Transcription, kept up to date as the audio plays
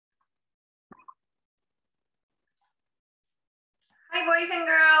Hi, boys and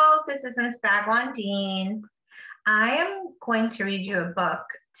girls. This is Mrs.Bhagwandeen. I am going to read you a book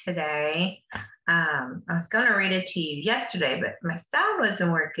today. I was going to read it to you yesterday, but my sound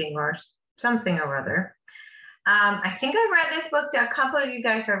wasn't working or something or other. I think I read this book to a couple of you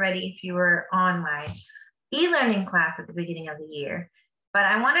guys already if you were on my e-learning class at the beginning of the year. But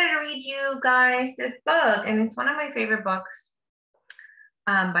I wanted to read you guys this book, and it's one of my favorite books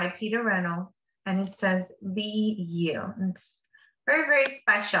by Peter Reynolds, and it says, Be You. It's very, very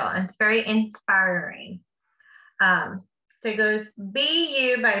special, and it's very inspiring. So it goes, Be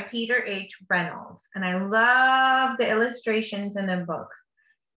You by Peter H. Reynolds. And I love the illustrations in the book.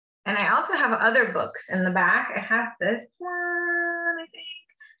 And I also have other books in the back. I have this one, I think.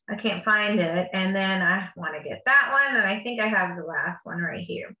 I can't find it. And then I want to get that one. And I think I have the last one right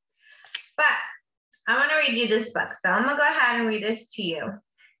here. But I want to read you this book. So I'm going to go ahead and read this to you.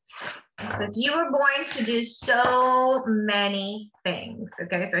 It says, you were born to do so many things.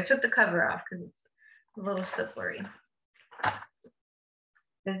 Okay, so I took the cover off because it's a little slippery. It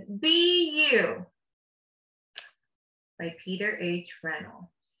says, Be You by Peter H. Reynolds.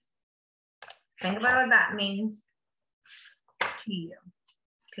 Think about what that means to you,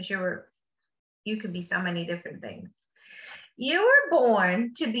 because you could be so many different things. You were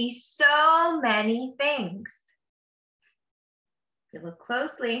born to be so many things. If you look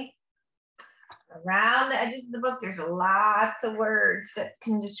closely, around the edges of the book, there's lots of words that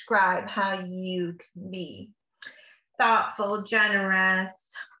can describe how you can be. Thoughtful, generous,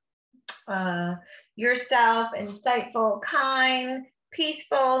 yourself, insightful, kind,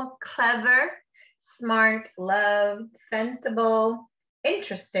 peaceful, clever, smart, loved, sensible,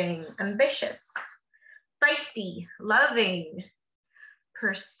 interesting, ambitious, feisty, loving,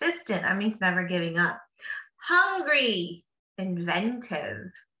 persistent, that means never giving up, hungry,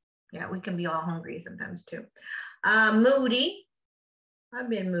 inventive. Yeah, we can be all hungry sometimes too. Moody, I've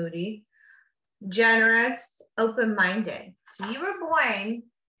been moody, generous, open-minded. So you were born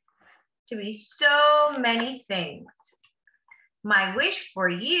to be so many things. My wish for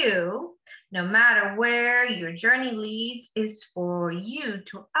you, no matter where your journey leads, is for you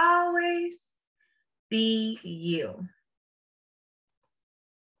to always be you.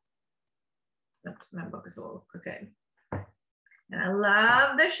 Oops, my book is a little crooked. And I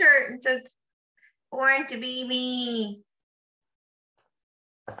love the shirt. It says, born to be me.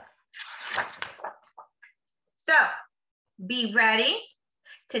 So be ready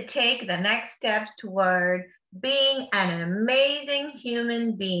to take the next steps toward being an amazing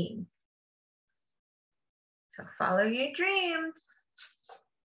human being. So follow your dreams.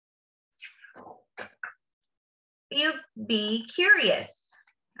 Be curious.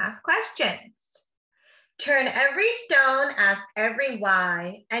 Ask questions. Turn every stone, ask every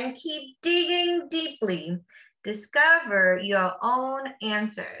why, and keep digging deeply. Discover your own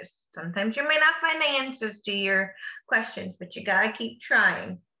answers. Sometimes you may not find the answers to your questions, but you gotta keep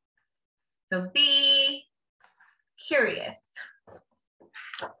trying. So be curious.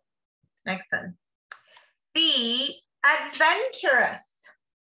 Next one. Be adventurous.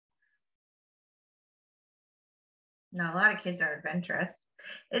 Now, a lot of kids are adventurous.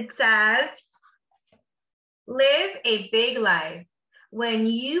 It says, live a big life. When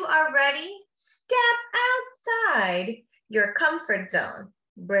you are ready, step outside your comfort zone.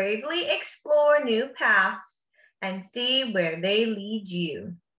 Bravely explore new paths and see where they lead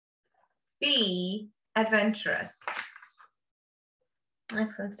you. Be adventurous.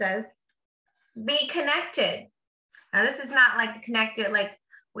 Next one says, be connected. Now this is not like connected like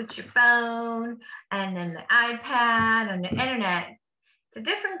with your phone and then the iPad and the internet. It's a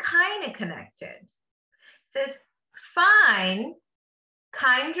different kind of connected. It says, find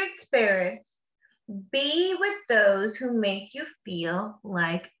kindred spirits. Be with those who make you feel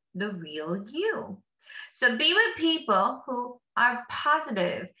like the real you. So be with people who are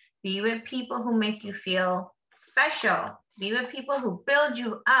positive. Be with people who make you feel special. Be with people who build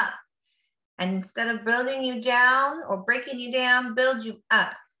you up. And instead of building you down or breaking you down, build you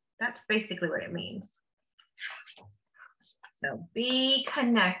up. That's basically what it means. So be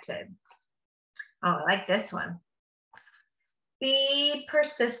connected. Oh, I like this one. Be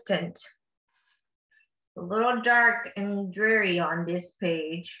persistent. A little dark and dreary on this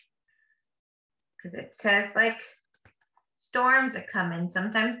page because it says like storms are coming.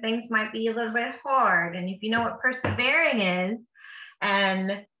 Sometimes things might be a little bit hard. And if you know what persevering is,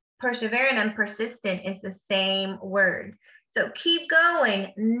 and persevering and persistent is the same word. So keep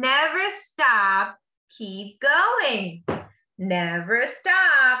going, never stop, keep going. Never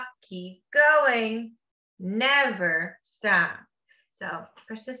stop, keep going, never stop. So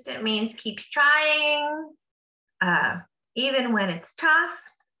persistent means keep trying, Even when it's tough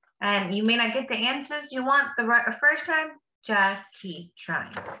and you may not get the answers you want the first time, just keep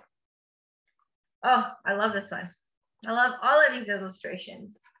trying. Oh, I love this one. I love all of these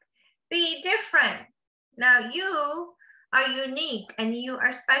illustrations. Be different. Now you are unique and you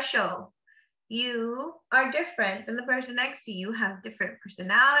are special. You are different than the person next to you. You have different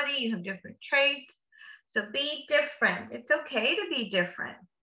personality, you have different traits. So be different. It's okay to be different.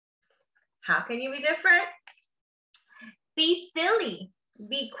 How can you be different? Be silly,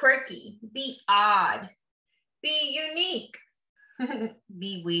 be quirky, be odd, be unique,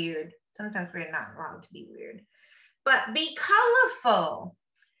 be weird. Sometimes we're not wrong to be weird, but be colorful.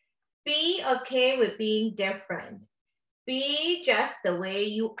 Be okay with being different. Be just the way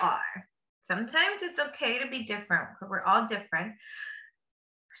you are. Sometimes it's okay to be different because we're all different.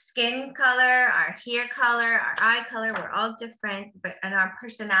 Skin color, our hair color, our eye color, we're all different, and our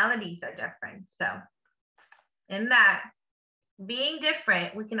personalities are different. So in that, being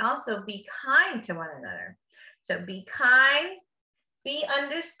different, we can also be kind to one another. So be kind, be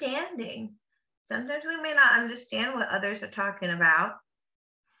understanding. Sometimes we may not understand what others are talking about.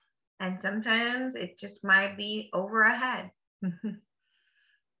 And sometimes it just might be over our head.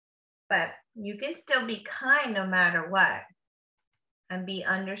 But you can still be kind no matter what and be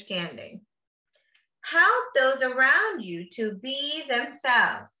understanding. Help those around you to be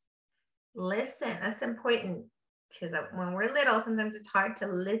themselves. Listen, that's important. Because when we're little, sometimes it's hard to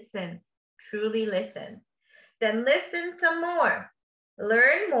listen, truly listen. Then listen some more.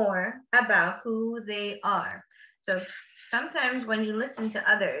 Learn more about who they are. So sometimes when you listen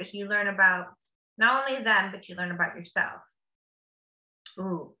to others, you learn about not only them, but you learn about yourself.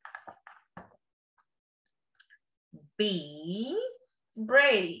 Ooh. Be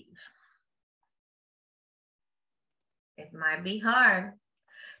brave. It might be hard.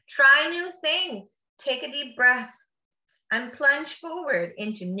 Try new things. Take a deep breath and plunge forward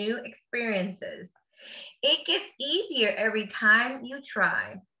into new experiences. It gets easier every time you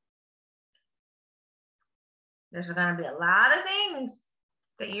try. There's going to be a lot of things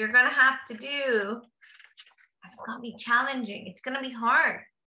that you're going to have to do. It's going to be challenging. It's going to be hard.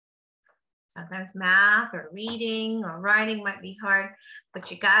 Sometimes math or reading or writing might be hard, but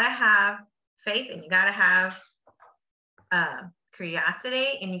you got to have faith and you got to have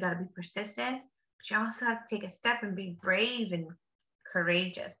curiosity and you got to be persistent. But you also have to take a step and be brave and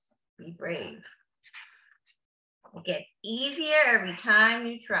courageous. Be brave. It gets easier every time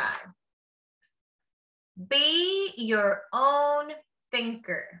you try. Be your own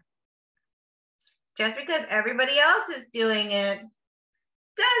thinker. Just because everybody else is doing it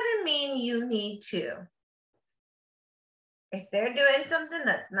doesn't mean you need to. If they're doing something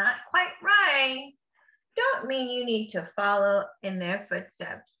that's not quite right, don't mean you need to follow in their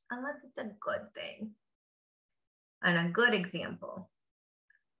footsteps unless it's a good thing and a good example.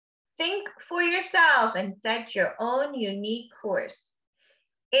 Think for yourself and set your own unique course.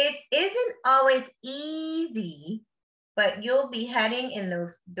 It isn't always easy, but you'll be heading in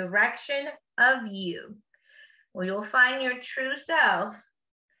the direction of you, where you'll find your true self.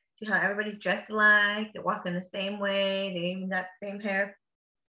 See how everybody's dressed alike, they're walking the same way, they even got the same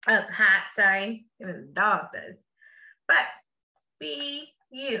hat, sorry, even the dog does. But be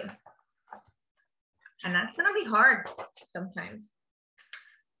you. And that's gonna be hard sometimes.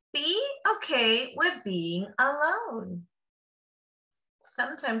 Be okay with being alone.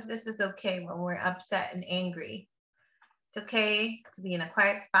 Sometimes this is okay when we're upset and angry. It's okay to be in a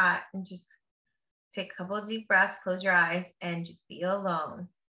quiet spot and just take a couple of deep breaths, close your eyes, and just be alone.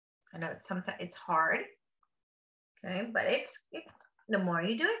 I know sometimes it's hard, okay, but it's the more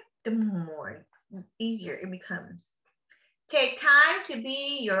you do it, the more easier it becomes. Take time to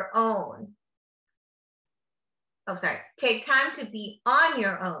be your own. Take time to be on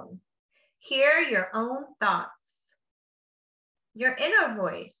your own. Hear your own thoughts, your inner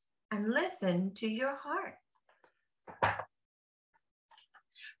voice, and listen to your heart.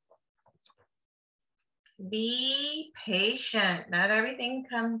 Be patient. Not everything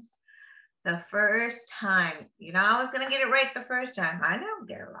comes the first time. You're not always going to get it right the first time. I don't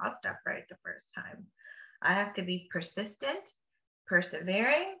get a lot of stuff right the first time. I have to be persistent,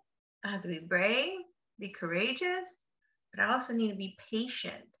 persevering. I have to be brave, be courageous, but I also need to be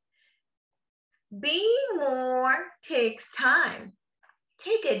patient. Being more takes time.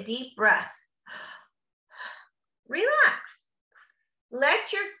 Take a deep breath. Relax.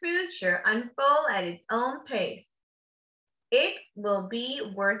 Let your future unfold at its own pace. It will be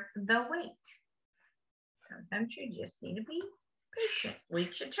worth the wait. Sometimes you just need to be patient.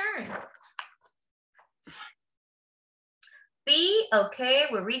 Wait your turn. Be okay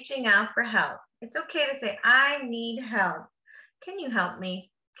with reaching out for help. It's okay to say, I need help. Can you help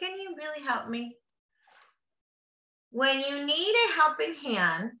me? Can you really help me? When you need a helping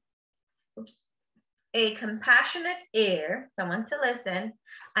hand, a compassionate ear, someone to listen,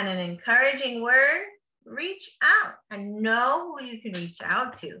 and an encouraging word, reach out and know who you can reach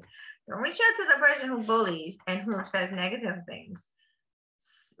out to. Don't reach out to the person who bullies and who says negative things.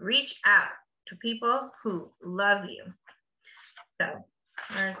 Reach out to people who love you. So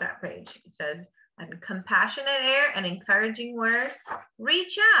where's that page? It says a compassionate ear, an encouraging word,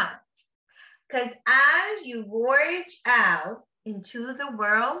 reach out. Because as you reach out into the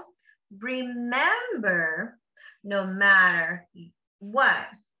world, remember, no matter what,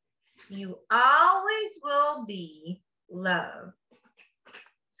 you always will be loved.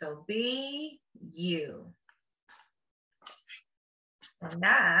 So be you. And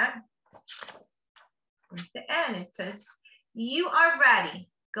that is the end. It says, you are ready.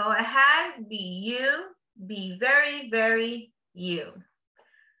 Go ahead, be you. Be very, very you.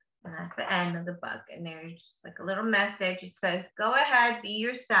 And that's the end of the book. And there's just like a little message. It says, go ahead, be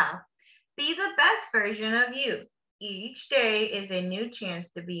yourself. Be the best version of you. Each day is a new chance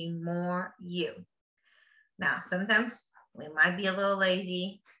to be more you. Now, sometimes we might be a little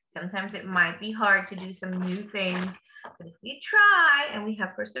lazy. Sometimes it might be hard to do some new things. But if we try and we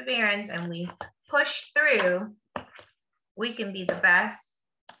have perseverance and we push through, we can be the best.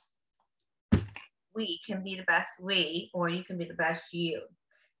 We can be the best we, or you can be the best you.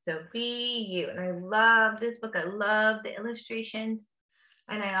 So be you. And I love this book. I love the illustrations.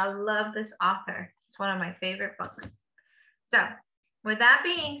 And I love this author. It's one of my favorite books. So with that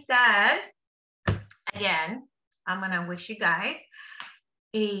being said, again, I'm going to wish you guys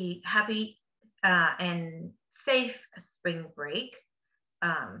a happy and safe spring break.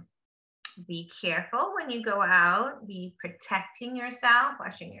 Be careful when you go out. Be protecting yourself,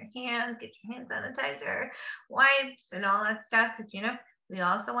 washing your hands, get your hand sanitizer, wipes, and all that stuff. Because, you know, we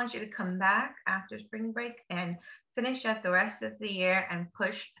also want you to come back after spring break and finish up the rest of the year and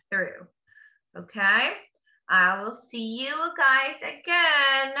push through. Okay? I will see you guys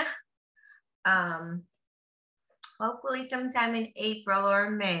again. Hopefully sometime in April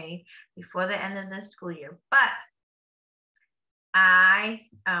or May before the end of the school year. But I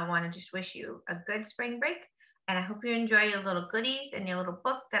want to just wish you a good spring break. And I hope you enjoy your little goodies and your little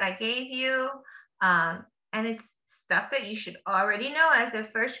book that I gave you. And it's stuff that you should already know as a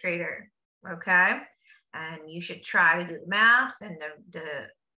first grader. Okay? And you should try to do the math and the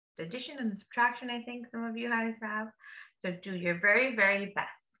addition and the subtraction, I think some of you guys have. So do your very, very best.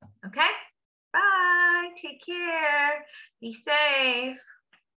 Okay? Bye. Take care. Be safe.